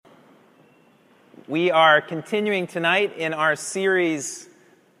We are continuing tonight in our series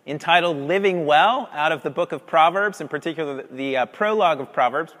entitled Living Well out of the book of Proverbs, in particular the prologue of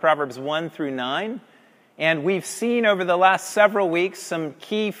Proverbs, Proverbs 1 through 9. And we've seen over the last several weeks some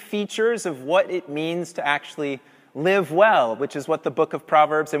key features of what it means to actually live well, which is what the book of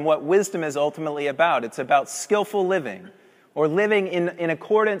Proverbs and what wisdom is ultimately about. It's about skillful living, or living in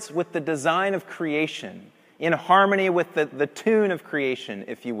accordance with the design of creation, in harmony with the tune of creation,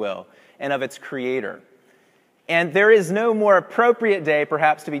 if you will, and of its creator. And there is no more appropriate day,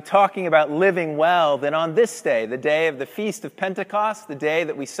 perhaps, to be talking about living well than on this day, the day of the Feast of Pentecost, the day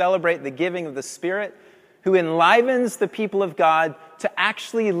that we celebrate the giving of the Spirit, who enlivens the people of God to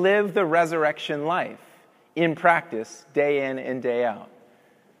actually live the resurrection life in practice, day in and day out.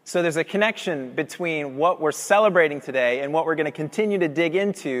 So there's a connection between what we're celebrating today and what we're going to continue to dig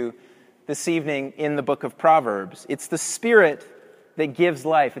into this evening in the book of Proverbs. It's the Spirit that gives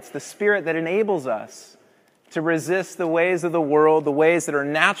life. It's the Spirit that enables us to resist the ways of the world, the ways that are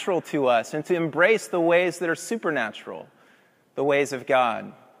natural to us, and to embrace the ways that are supernatural, the ways of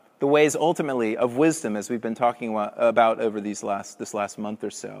God, the ways ultimately of wisdom, as we've been talking about over this last month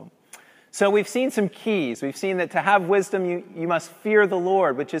or so. So we've seen some keys. We've seen that to have wisdom, you must fear the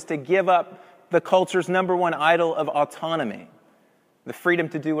Lord, which is to give up the culture's number one idol of autonomy, the freedom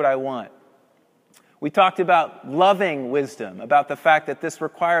to do what I want. We talked about loving wisdom, about the fact that this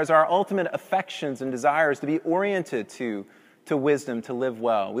requires our ultimate affections and desires to be oriented to wisdom to live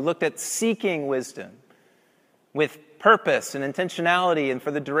well. We looked at seeking wisdom with purpose and intentionality and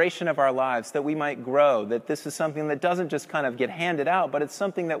for the duration of our lives, that we might grow, that this is something that doesn't just kind of get handed out, but it's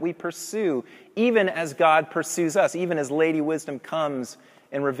something that we pursue even as God pursues us, even as Lady Wisdom comes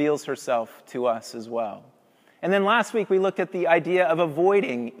and reveals herself to us as well. And then last week we looked at the idea of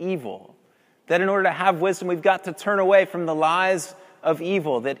avoiding evil, that in order to have wisdom, we've got to turn away from the lies of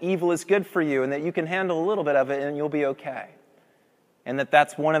evil, that evil is good for you and that you can handle a little bit of it and you'll be okay. And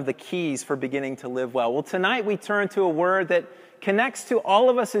that's one of the keys for beginning to live well. Well, tonight we turn to a word that connects to all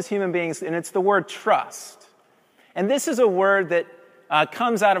of us as human beings, and it's the word trust. And this is a word that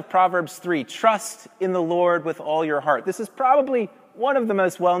comes out of Proverbs 3, trust in the Lord with all your heart. This is probably one of the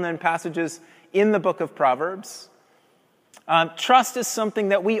most well-known passages in the book of Proverbs. Trust is something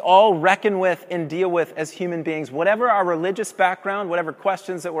that we all reckon with and deal with as human beings. Whatever our religious background, whatever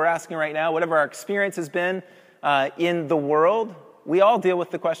questions that we're asking right now, whatever our experience has been in the world, we all deal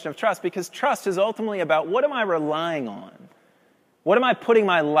with the question of trust, because trust is ultimately about what am I relying on? What am I putting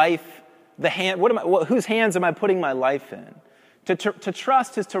my life, whose hands am I putting my life in? To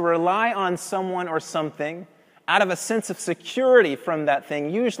trust is to rely on someone or something out of a sense of security from that thing,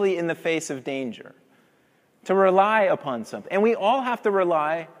 usually in the face of danger. To rely upon something. And we all have to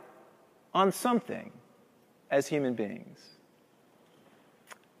rely on something as human beings.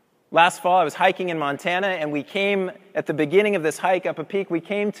 Last fall, I was hiking in Montana, and we came, at the beginning of this hike up a peak, we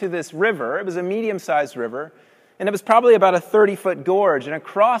came to this river. It was a medium-sized river, and it was probably about a 30-foot gorge. And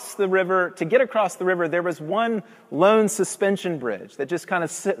across the river, to get across the river, there was one lone suspension bridge that just kind of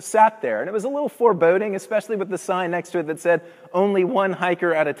sat there. And it was a little foreboding, especially with the sign next to it that said, only one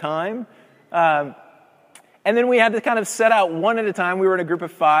hiker at a time. And then we had to kind of set out one at a time. We were in a group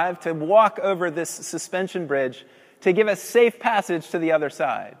of 5 to walk over this suspension bridge to give us safe passage to the other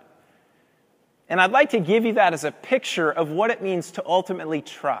side. And I'd like to give you that as a picture of what it means to ultimately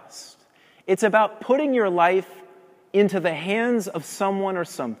trust. It's about putting your life into the hands of someone or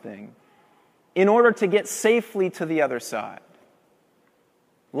something in order to get safely to the other side.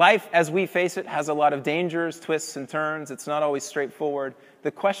 Life, as we face it, has a lot of dangers, twists and turns. It's not always straightforward.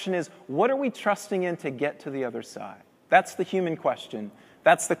 The question is, what are we trusting in to get to the other side? That's the human question.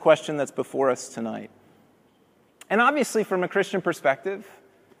 That's the question that's before us tonight. And obviously, from a Christian perspective,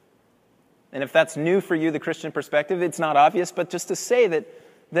 and if that's new for you, the Christian perspective, it's not obvious, but just to say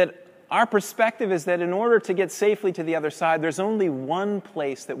that our perspective is that in order to get safely to the other side, there's only one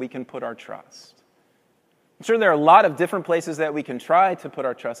place that we can put our trust. I'm sure there are a lot of different places that we can try to put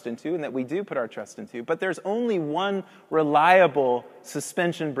our trust into and that we do put our trust into, but there's only one reliable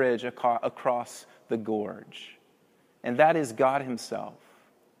suspension bridge across the gorge, and that is God Himself,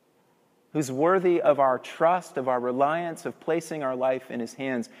 who's worthy of our trust, of our reliance, of placing our life in His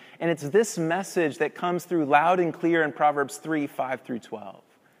hands. And it's this message that comes through loud and clear in Proverbs 3, 5 through 12.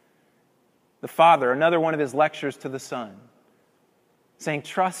 The Father, another one of His lectures to the Son, saying,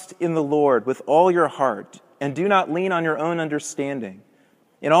 trust in the Lord with all your heart, and do not lean on your own understanding.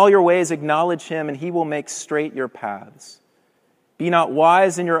 In all your ways acknowledge Him, and He will make straight your paths. Be not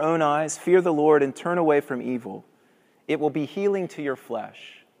wise in your own eyes, fear the Lord, and turn away from evil. It will be healing to your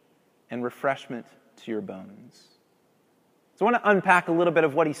flesh and refreshment to your bones. So I want to unpack a little bit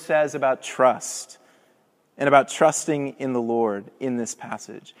of what he says about trust and about trusting in the Lord in this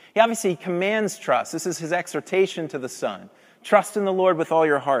passage. He obviously commands trust. This is his exhortation to the Son. Trust in the Lord with all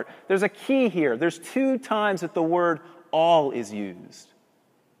your heart. There's a key here. There's 2 times that the word all is used.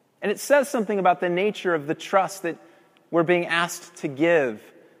 And it says something about the nature of the trust that we're being asked to give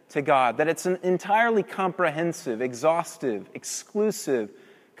to God, that it's an entirely comprehensive, exhaustive, exclusive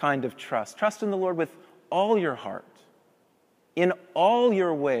kind of trust. Trust in the Lord with all your heart. In all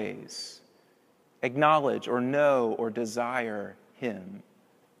your ways, acknowledge or know or desire him.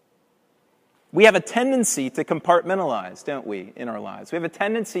 We have a tendency to compartmentalize, don't we, in our lives? We have a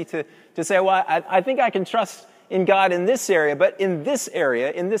tendency to say, well, I think I can trust in God in this area, but in this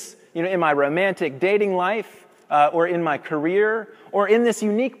area, in my romantic dating life, or in my career, or in this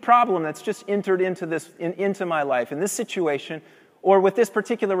unique problem that's just entered into my life, in this situation, or with this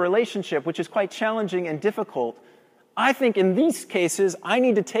particular relationship, which is quite challenging and difficult, I think in these cases, I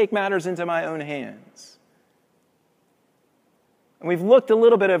need to take matters into my own hands. And we've looked a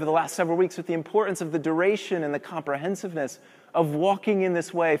little bit over the last several weeks at the importance of the duration and the comprehensiveness of walking in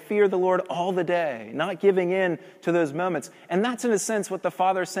this way. Fear the Lord all the day, not giving in to those moments. And that's, in a sense, what the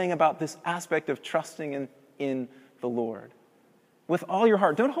Father is saying about this aspect of trusting in the Lord. With all your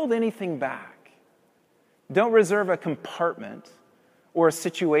heart, don't hold anything back. Don't reserve a compartment or a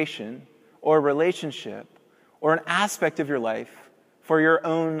situation or a relationship or an aspect of your life for your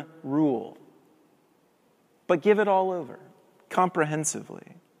own rule. But give it all over,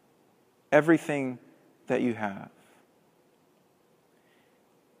 comprehensively, everything that you have.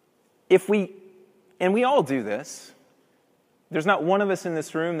 And we all do this, there's not one of us in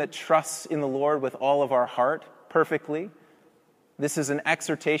this room that trusts in the Lord with all of our heart perfectly. This is an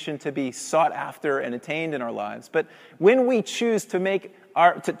exhortation to be sought after and attained in our lives. But when we choose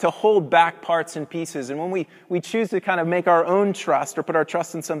to hold back parts and pieces, and when we choose to kind of make our own trust or put our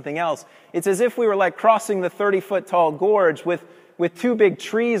trust in something else, it's as if we were like crossing the 30-foot tall gorge with 2 big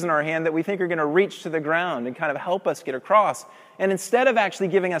trees in our hand that we think are going to reach to the ground and kind of help us get across. And instead of actually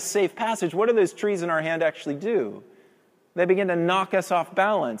giving us safe passage, what do those trees in our hand actually do? They begin to knock us off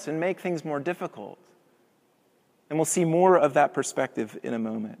balance and make things more difficult. And we'll see more of that perspective in a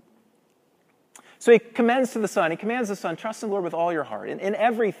moment. So he commands the Son, trust in the Lord with all your heart, in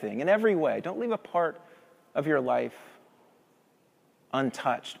everything, in every way. Don't leave a part of your life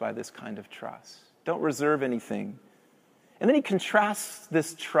untouched by this kind of trust. Don't reserve anything. And then he contrasts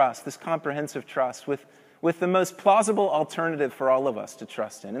this trust, this comprehensive trust, with the most plausible alternative for all of us to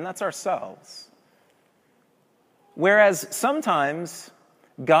trust in, and that's ourselves. Whereas sometimes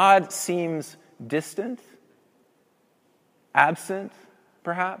God seems distant, absent,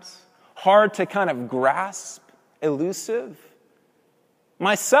 perhaps, hard to kind of grasp, elusive,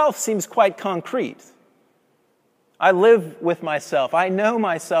 myself seems quite concrete. I live with myself. I know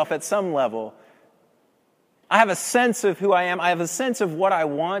myself at some level. I have a sense of who I am. I have a sense of what I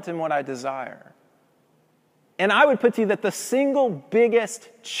want and what I desire. And I would put to you that the single biggest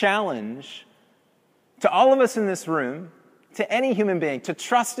challenge to all of us in this room, to any human being, to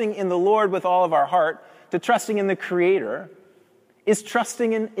trusting in the Lord with all of our heart, to trusting in the Creator, is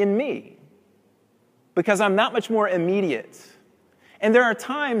trusting in me. Because I'm not much more immediate. And there are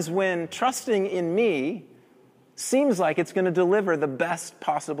times when trusting in me seems like it's going to deliver the best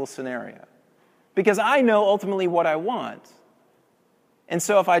possible scenario. Because I know ultimately what I want. And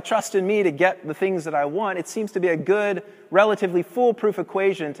so if I trust in me to get the things that I want, it seems to be a good, relatively foolproof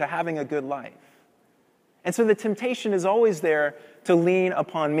equation to having a good life. And so the temptation is always there to lean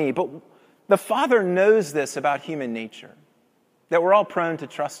upon me. But the Father knows this about human nature, that we're all prone to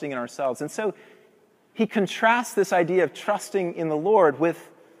trusting in ourselves. And so he contrasts this idea of trusting in the Lord with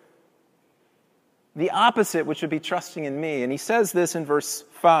the opposite, which would be trusting in me. And he says this in verse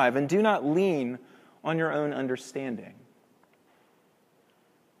 5, and do not lean on your own understanding.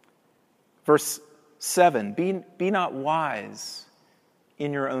 Verse 7, be not wise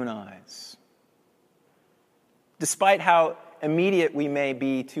in your own eyes. Despite how immediate we may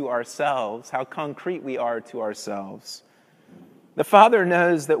be to ourselves, how concrete we are to ourselves, the Father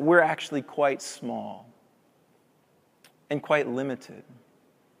knows that we're actually quite small and quite limited,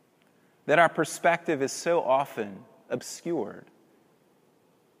 that our perspective is so often obscured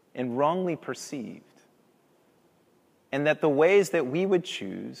and wrongly perceived, and that the ways that we would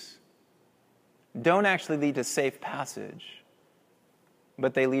choose don't actually lead to safe passage,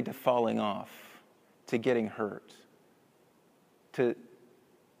 but they lead to falling off, to getting hurt, to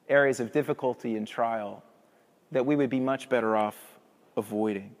areas of difficulty and trial that we would be much better off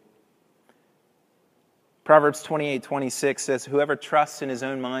avoiding. Proverbs 28:26 says, whoever trusts in his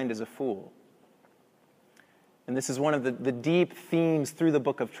own mind is a fool. And this is one of the deep themes through the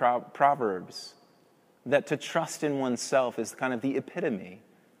book of Proverbs, that to trust in oneself is kind of the epitome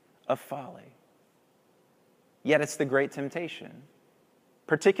of folly. Yet it's the great temptation,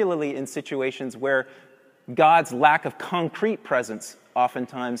 particularly in situations where God's lack of concrete presence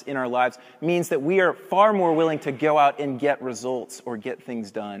oftentimes in our lives means that we are far more willing to go out and get results or get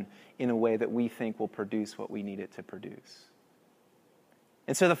things done in a way that we think will produce what we need it to produce.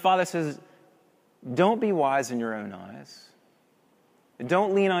 And so the Father says, don't be wise in your own eyes.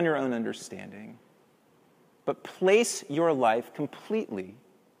 Don't lean on your own understanding, but place your life completely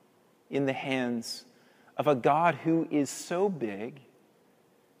in the hands of a God who is so big,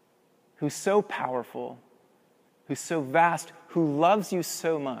 who's so powerful, who's so vast, who loves you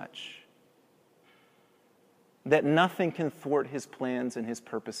so much that nothing can thwart his plans and his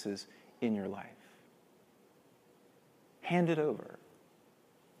purposes in your life. Hand it over.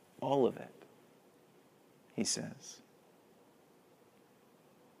 All of it, he says.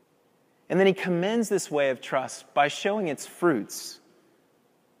 And then he commends this way of trust by showing its fruits.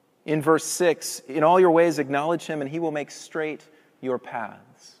 In verse 6, in all your ways acknowledge him and he will make straight your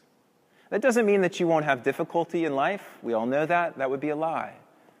paths. That doesn't mean that you won't have difficulty in life. We all know that. That would be a lie.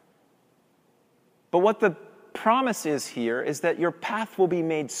 But what the promise is here is that your path will be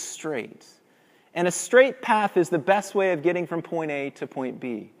made straight. And a straight path is the best way of getting from point A to point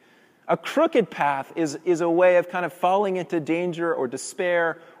B. A crooked path is a way of kind of falling into danger or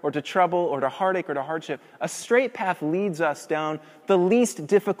despair or to trouble or to heartache or to hardship. A straight path leads us down the least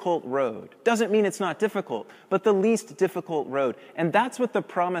difficult road. Doesn't mean it's not difficult, but the least difficult road. And that's what the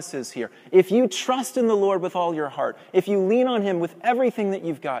promise is here. If you trust in the Lord with all your heart, if you lean on him with everything that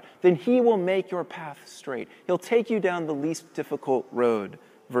you've got, then he will make your path straight. He'll take you down the least difficult road,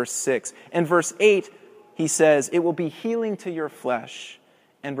 verse 6. And verse 8, he says, it will be healing to your flesh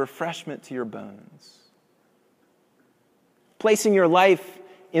and refreshment to your bones. Placing your life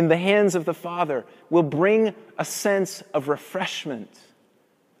in the hands of the Father will bring a sense of refreshment,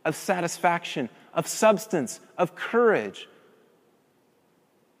 of satisfaction, of substance, of courage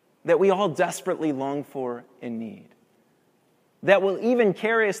that we all desperately long for and need. That will even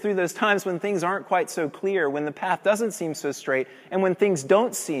carry us through those times when things aren't quite so clear, when the path doesn't seem so straight, and when things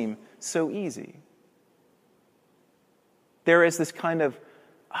don't seem so easy. There is this kind of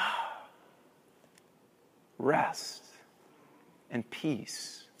rest and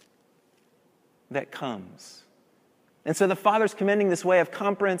peace that comes. And so the Father's commending this way of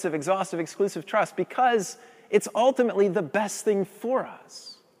comprehensive, exhaustive, exclusive trust because it's ultimately the best thing for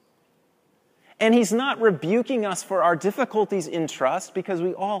us. And he's not rebuking us for our difficulties in trust because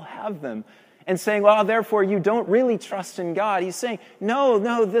we all have them and saying, well, therefore you don't really trust in God. He's saying,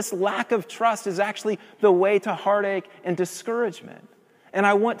 no, this lack of trust is actually the way to heartache and discouragement. And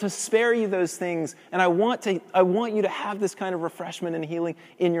I want to spare you those things, and I want you to have this kind of refreshment and healing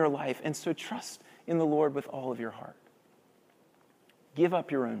in your life. And so trust in the Lord with all of your heart. Give up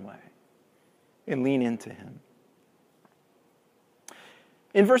your own way and lean into him.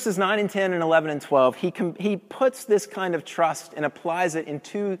 In verses 9 and 10 and 11 and 12, he puts this kind of trust and applies it in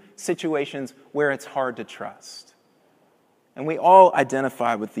two situations where it's hard to trust. And we all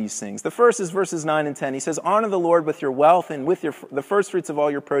identify with these things. The first is verses 9 and 10. He says, honor the Lord with your wealth and with the first fruits of all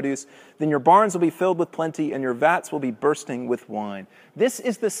your produce. Then your barns will be filled with plenty and your vats will be bursting with wine. This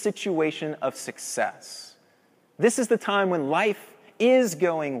is the situation of success. This is the time when life is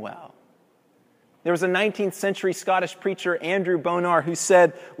going well. There was a 19th century Scottish preacher, Andrew Bonar, who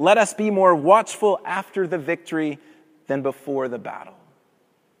said, let us be more watchful after the victory than before the battle.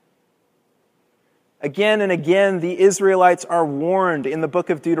 Again and again, the Israelites are warned in the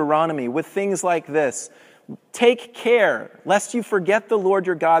book of Deuteronomy with things like this. Take care, lest you forget the Lord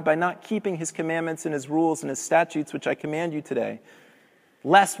your God by not keeping his commandments and his rules and his statutes, which I command you today.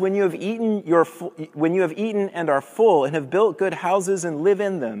 Lest when you have eaten and are full and have built good houses and live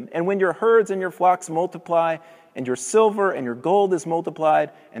in them, and when your herds and your flocks multiply, and your silver and your gold is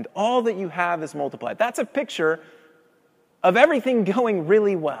multiplied, and all that you have is multiplied. That's a picture of everything going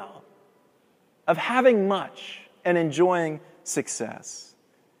really well, of having much and enjoying success.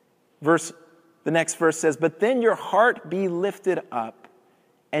 The next verse says, but then your heart be lifted up,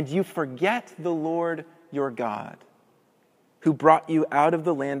 and you forget the Lord your God, who brought you out of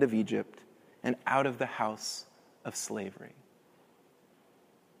the land of Egypt and out of the house of slavery.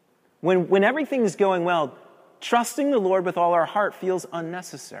 When everything is going well, trusting the Lord with all our heart feels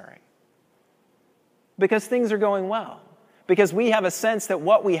unnecessary because things are going well. Because we have a sense that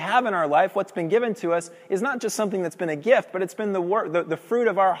what we have in our life, what's been given to us, is not just something that's been a gift, but it's been the fruit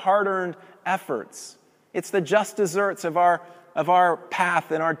of our hard-earned efforts. It's the just desserts of our our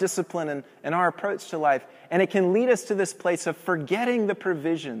path and our discipline and our approach to life. And it can lead us to this place of forgetting the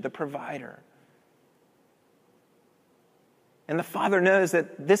provision, the provider. And the Father knows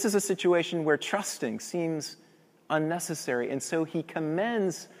that this is a situation where trusting seems unnecessary. And so he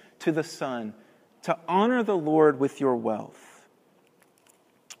commends to the Son to honor the Lord with your wealth,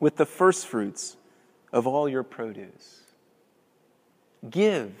 with the firstfruits of all your produce.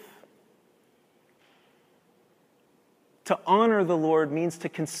 Give. To honor the Lord means to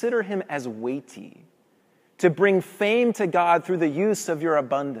consider him as weighty, to bring fame to God through the use of your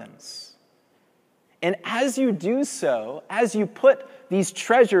abundance. And as you do so, as you put these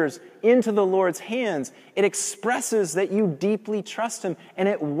treasures into the Lord's hands, it expresses that you deeply trust him, and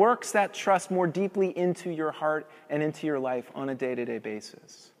it works that trust more deeply into your heart and into your life on a day-to-day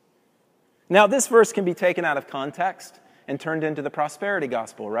basis. Now, this verse can be taken out of context and turned into the prosperity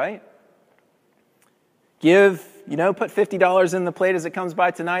gospel, right? Give, put $50 in the plate as it comes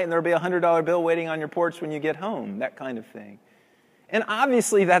by tonight, and there'll be a $100 bill waiting on your porch when you get home, that kind of thing. And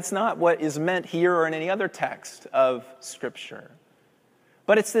obviously, that's not what is meant here or in any other text of Scripture.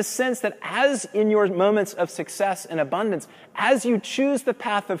 But it's this sense that as in your moments of success and abundance, as you choose the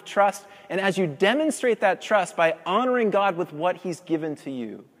path of trust, and as you demonstrate that trust by honoring God with what he's given to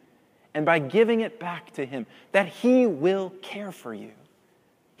you, and by giving it back to him, that he will care for you.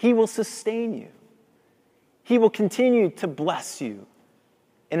 He will sustain you. He will continue to bless you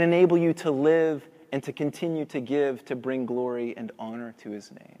and enable you to live and to continue to give, to bring glory and honor to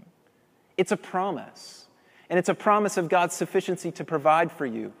his name. It's a promise. And it's a promise of God's sufficiency to provide for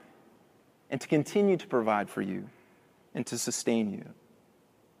you and to continue to provide for you and to sustain you.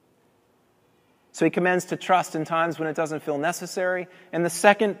 So he commends to trust in times when it doesn't feel necessary. And the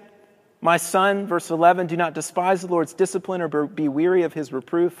second, my son, verse 11, do not despise the Lord's discipline or be weary of his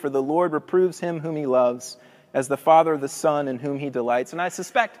reproof, for the Lord reproves him whom he loves, as the father of the son in whom he delights. And I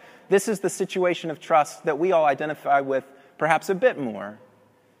suspect this is the situation of trust that we all identify with perhaps a bit more.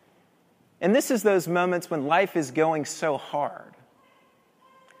 And this is those moments when life is going so hard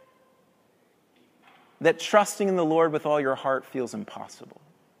that trusting in the Lord with all your heart feels impossible.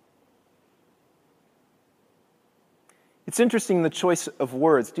 It's interesting, the choice of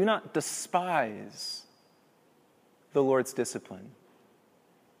words. Do not despise the Lord's discipline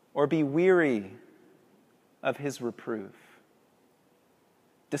or be weary of his reproof.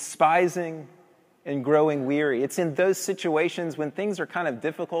 Despising and growing weary. It's in those situations when things are kind of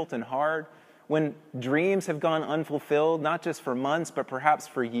difficult and hard, when dreams have gone unfulfilled, not just for months, but perhaps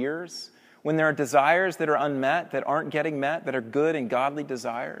for years, when there are desires that are unmet, that aren't getting met, that are good and godly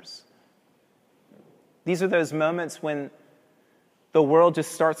desires. These are those moments when the world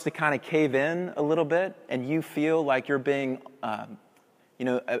just starts to kind of cave in a little bit, and you feel like you're being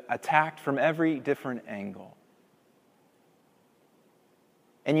attacked from every different angle.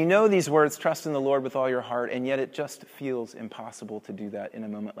 And you know these words, trust in the Lord with all your heart, and yet it just feels impossible to do that in a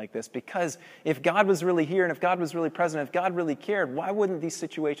moment like this. Because if God was really here, and if God was really present, if God really cared, why wouldn't these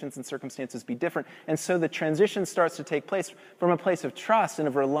situations and circumstances be different? And so the transition starts to take place from a place of trust and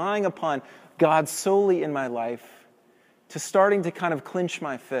of relying upon God solely in my life to starting to kind of clench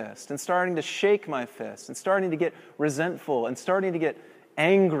my fist and starting to shake my fist and starting to get resentful and starting to get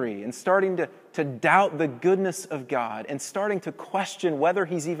angry and starting to doubt the goodness of God and starting to question whether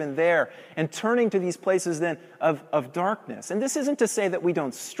he's even there and turning to these places then of darkness. And this isn't to say that we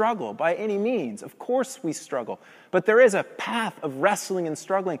don't struggle by any means. Of course we struggle. But there is a path of wrestling and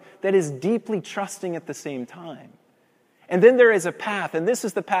struggling that is deeply trusting at the same time. And then there is a path, and this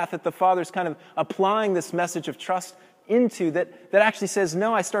is the path that the Father's kind of applying this message of trust into that actually says,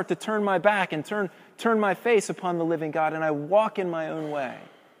 no, I start to turn my back and turn my face upon the living God, and I walk in my own way.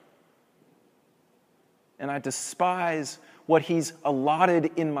 And I despise what he's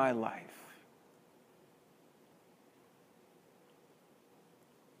allotted in my life.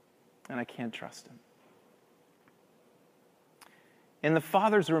 And I can't trust him. And the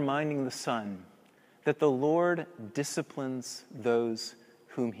Father's reminding the Son that the Lord disciplines those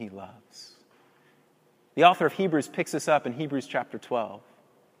whom he loves. The author of Hebrews picks this up in Hebrews chapter 12,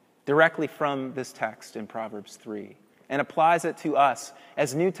 directly from this text in Proverbs 3, and applies it to us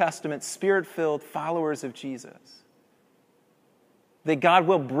as New Testament, Spirit-filled followers of Jesus. That God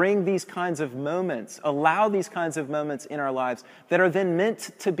will bring these kinds of moments, allow these kinds of moments in our lives that are then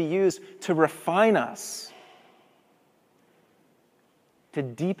meant to be used to refine us, to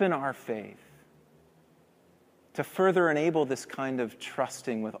deepen our faith, to further enable this kind of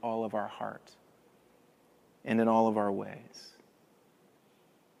trusting with all of our heart and in all of our ways.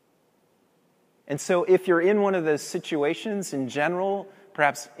 And so if you're in one of those situations in general,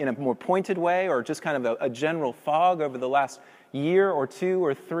 perhaps in a more pointed way or just kind of a general fog over the last year or 2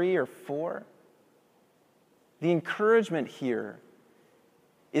 or 3 or 4. The encouragement here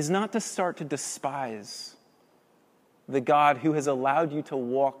is not to start to despise the God who has allowed you to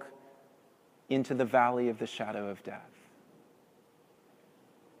walk into the valley of the shadow of death.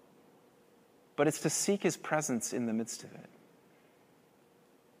 But it's to seek his presence in the midst of it.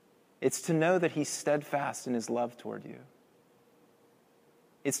 It's to know that he's steadfast in his love toward you.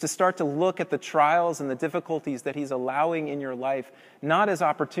 It's to start to look at the trials and the difficulties that he's allowing in your life, not as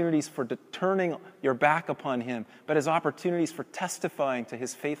opportunities for turning your back upon him, but as opportunities for testifying to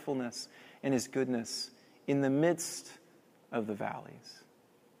his faithfulness and his goodness in the midst of the valleys.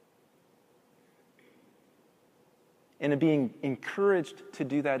 And being encouraged to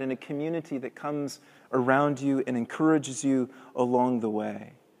do that in a community that comes around you and encourages you along the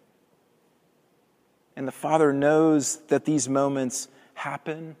way. And the Father knows that these moments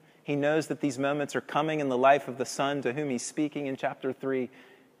happen. He knows that these moments are coming in the life of the Son to whom he's speaking in chapter 3.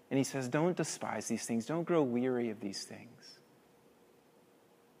 And he says, don't despise these things. Don't grow weary of these things.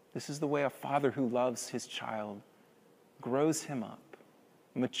 This is the way a father who loves his child grows him up,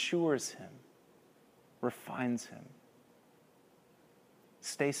 matures him, refines him.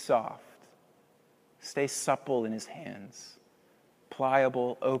 Stay soft. Stay supple in his hands,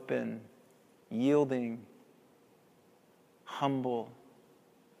 pliable, open, yielding, humble,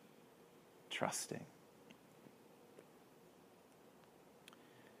 trusting.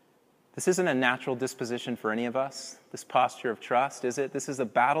 This isn't a natural disposition for any of us, this posture of trust, is it? This is a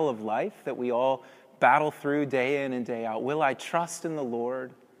battle of life that we all battle through day in and day out. Will I trust in the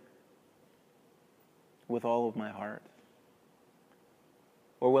Lord with all of my heart?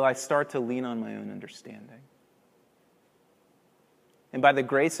 Or will I start to lean on my own understanding? And by the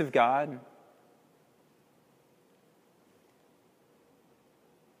grace of God,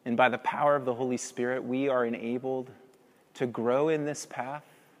 and by the power of the Holy Spirit, we are enabled to grow in this path,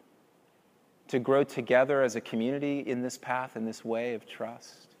 to grow together as a community in this path, in this way of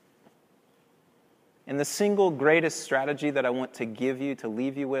trust. And the single greatest strategy that I want to give you, to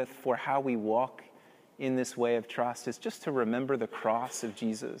leave you with for how we walk in this way of trust is just to remember the cross of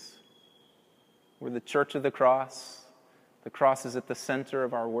Jesus. We're the church of the cross. The cross is at the center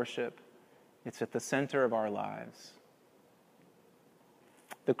of our worship. It's at the center of our lives.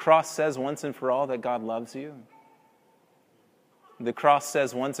 The cross says once and for all that God loves you. The cross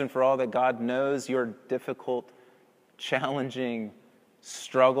says once and for all that God knows your difficult, challenging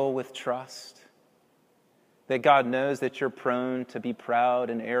struggle with trust. That God knows that you're prone to be proud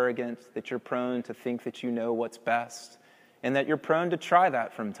and arrogant, that you're prone to think that you know what's best, and that you're prone to try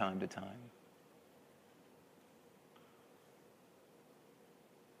that from time to time.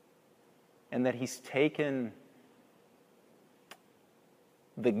 And that he's taken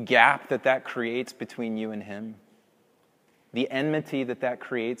the gap that creates between you and him, the enmity that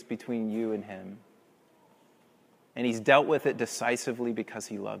creates between you and him, and he's dealt with it decisively because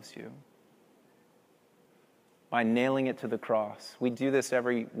he loves you. By nailing it to the cross. We do this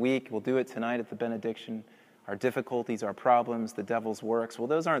every week. We'll do it tonight at the benediction. Our difficulties, our problems, the devil's works. Well,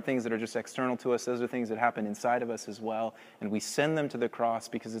 those aren't things that are just external to us. Those are things that happen inside of us as well. And we send them to the cross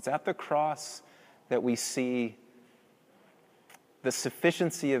because it's at the cross that we see the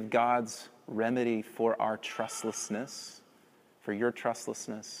sufficiency of God's remedy for our trustlessness, for your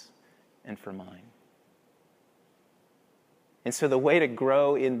trustlessness, and for mine. And so the way to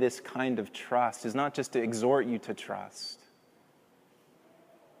grow in this kind of trust is not just to exhort you to trust,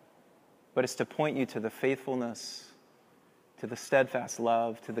 but it's to point you to the faithfulness, to the steadfast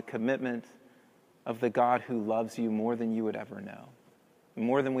love, to the commitment of the God who loves you more than you would ever know,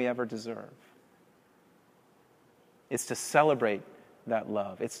 more than we ever deserve. It's to celebrate that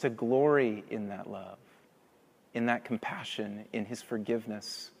love. It's to glory in that love, in that compassion, in his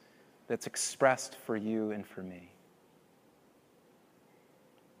forgiveness that's expressed for you and for me.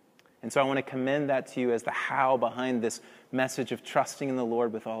 And so I want to commend that to you as the how behind this message of trusting in the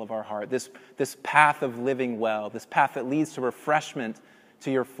Lord with all of our heart, this path of living well, this path that leads to refreshment to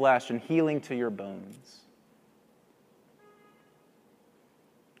your flesh and healing to your bones.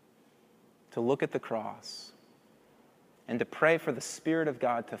 To look at the cross and to pray for the Spirit of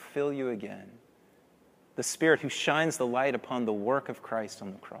God to fill you again, the Spirit who shines the light upon the work of Christ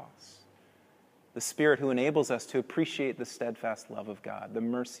on the cross. The Spirit who enables us to appreciate the steadfast love of God, the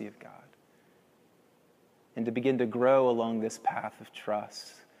mercy of God, and to begin to grow along this path of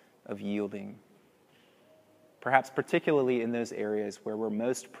trust, of yielding, perhaps particularly in those areas where we're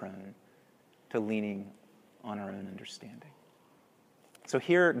most prone to leaning on our own understanding. So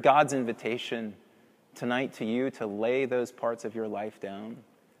hear God's invitation tonight to you to lay those parts of your life down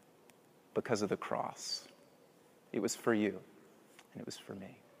because of the cross. It was for you. and it was for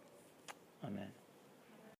me. Amen.